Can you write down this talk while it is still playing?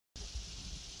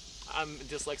I'm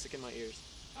dyslexic in my ears.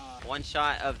 One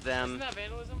shot of them. Isn't that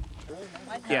vandalism?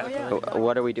 Yeah.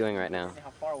 What are we doing right now?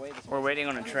 We're waiting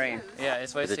on a train. Yeah,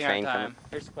 it's wasting our train time. coming?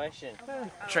 Here's the question.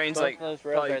 The train's like those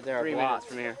roads probably right there are 3 minutes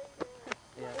from here.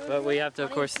 But we have to,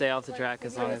 of course, stay off the track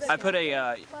as long as... I put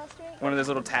a one of those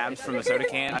little tabs from the soda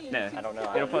can. No, I don't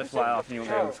know. it'll probably fly off and you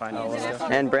won't be able to find all this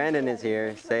stuff. And Brandon is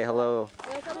here. Say hello.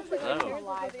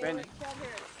 Hello. Brandon.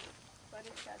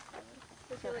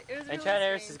 And Chad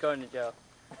Harris is going to jail.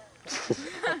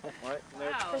 What?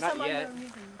 Wow. Not yet.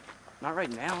 Not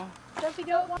right now.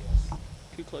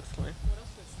 Ku Klux Klan.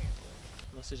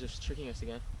 Unless they're just tricking us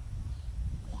again.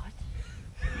 What?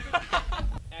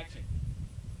 Action.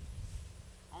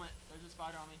 On it. There's a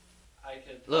spider on me. I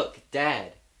could... Look,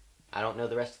 Dad. I don't know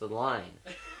the rest of the line.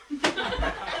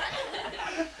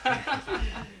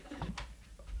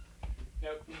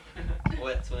 Nope.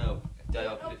 What's no?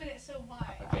 Don't open it so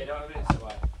wide. Okay, don't open it so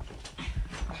wide.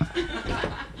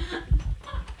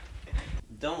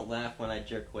 Don't laugh when I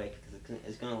jerk away because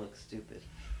it's gonna look stupid.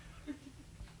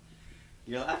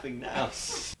 You're laughing now.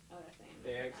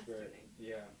 The expert.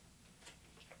 Yeah.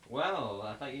 Well,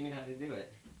 I thought you knew how to do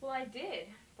it. Well, I did,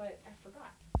 but I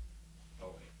forgot.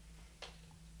 Oh, wait.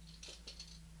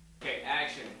 Okay,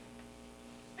 action.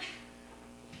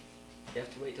 You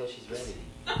have to wait till she's ready.